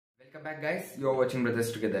Welcome back guys, you are watching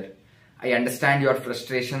Brothers Together. I understand your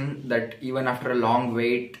frustration that even after a long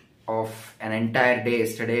wait of an entire day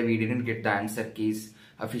yesterday, we didn't get the answer keys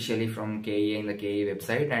officially from KEA in the KEA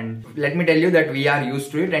website, and let me tell you that we are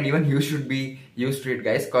used to it, and even you should be used to it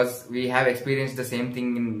guys, because we have experienced the same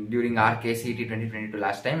thing during our KCET 2022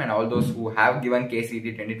 last time, and all those who have given KCET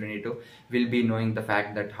 2022 will be knowing the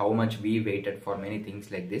fact that how much we waited for many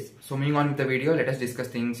things like this. So moving on with the video, let us discuss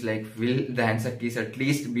things like, will the answer keys at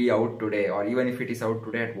least be out today, or even if it is out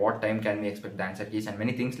today, at what time can we expect the answer keys, and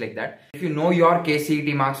many things like that. If you know your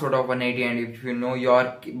KCET marks out of 180, and if you know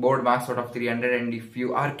your board marks out of 300, and if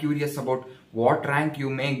you are curious about what rank you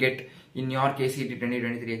may get in your KCET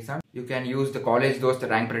 2023 exam, you can use the College Dost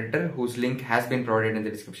rank predictor, whose link has been provided in the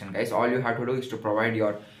description guys. All you have to do is to provide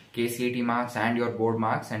your KCET marks and your board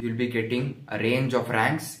marks, and you'll be getting a range of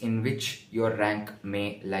ranks in which your rank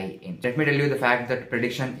may lie in. Let me tell you the fact that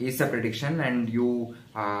prediction is a prediction, and you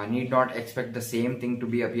need not expect the same thing to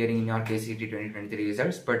be appearing in your KCET 2023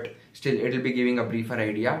 results, but still it will be giving a briefer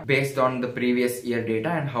idea based on the previous year data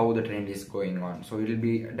and how the trend is going on. So it will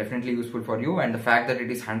be definitely useful for you, and the fact that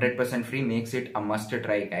it is 100% free makes it a must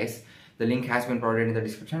try guys. The link has been provided in the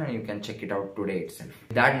description, and you can check it out today itself.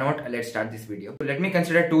 With that note, let's start this video. So let me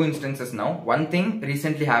consider two instances now. One thing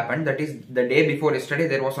recently happened, that is the day before yesterday,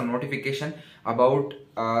 there was a notification about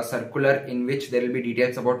a circular in which there will be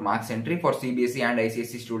details about marks entry for CBSE and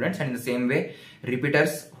ICSE students, and in the same way,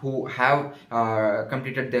 repeaters who have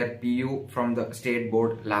completed their PU from the state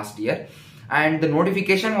board last year. And the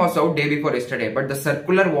notification was out day before yesterday, but the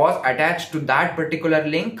circular was attached to that particular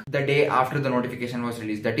link the day after the notification was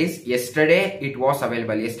released. That is, yesterday it was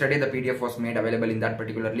available. Yesterday the PDF was made available in that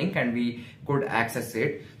particular link, and we could access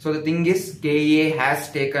it. So the thing is, KEA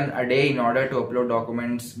has taken a day in order to upload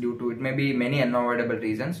documents due to, it may be many unavoidable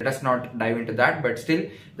reasons. Let us not dive into that, but still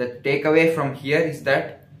the takeaway from here is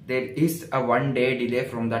that there is a 1 day delay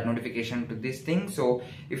from that notification to this thing. So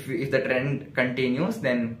if the trend continues,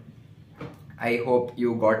 then I hope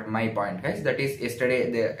you got my point guys. That is,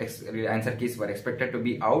 yesterday the answer keys were expected to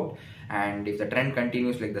be out, and if the trend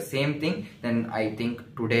continues like the same thing, then I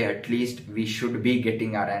think today at least we should be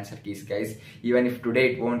getting our answer keys guys. Even if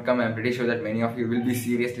today it won't come, I'm pretty sure that many of you will be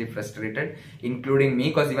seriously frustrated, including me,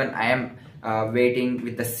 because even I am waiting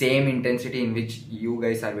with the same intensity in which you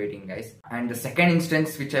guys are waiting guys. And the second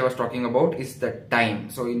instance which I was talking about is the time.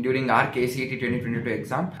 So during our KCET 2022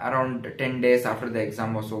 exam, around 10 days after the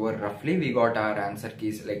exam was over roughly, we got our answer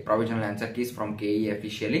keys, like provisional answer keys from KEA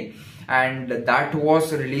officially, and that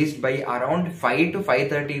was released by around 5 to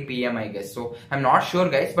 5:30 PM I guess. So I'm not sure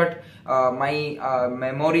guys, but my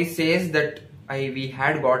memory says that we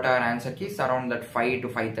had got our answer keys around that 5 to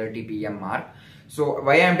 5:30 PM mark. So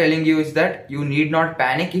why I'm telling you is that you need not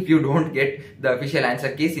panic if you don't get the official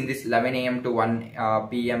answer keys in this 11 AM to 1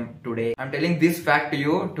 PM today. I'm telling this fact to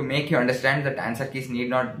you to make you understand that answer keys need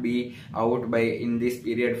not be out in this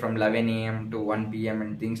period from 11 AM to 1 PM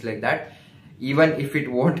and things like that. Even if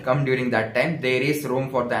it won't come during that time, there is room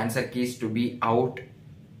for the answer keys to be out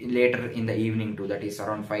later in the evening too, that is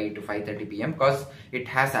around 5 to 5:30 PM, because it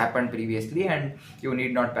has happened previously, and you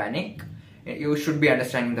need not panic. You should be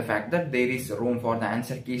understanding the fact that there is room for the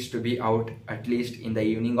answer keys to be out at least in the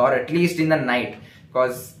evening or at least in the night,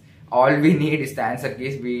 because all we need is the answer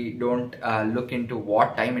keys. We don't look into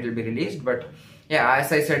what time it will be released, but yeah,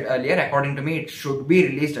 as I said earlier, according to me, it should be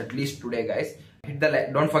released at least today guys.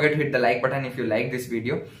 Don't forget to hit the like button if you like this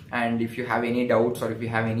video, and if you have any doubts or if you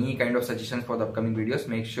have any kind of suggestions for the upcoming videos,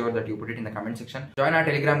 make sure that you put it in the comment section. Join our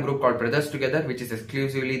Telegram group called Brothers Together, which is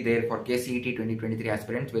exclusively there for KCET 2023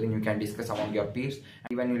 aspirants, wherein you can discuss among your peers,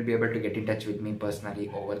 and even you'll be able to get in touch with me personally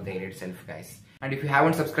over there itself guys. And if you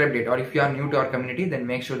haven't subscribed yet, or if you are new to our community, then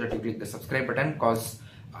make sure that you click the subscribe button, because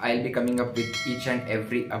I'll be coming up with each and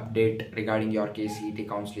every update regarding your KCET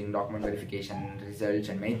counseling, document verification, results,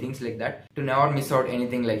 and many things like that. To never miss out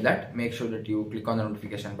anything like that, make sure that you click on the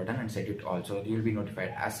notification button and set it all, so you'll be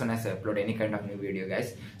notified as soon as I upload any kind of new video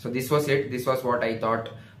guys. So this was it. This was what I thought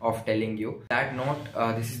of telling you. That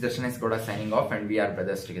note, this is Darshan Goda signing off, and we are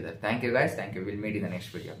Brothers Together. Thank you guys. Thank you. We'll meet in the next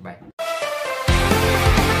video. Bye.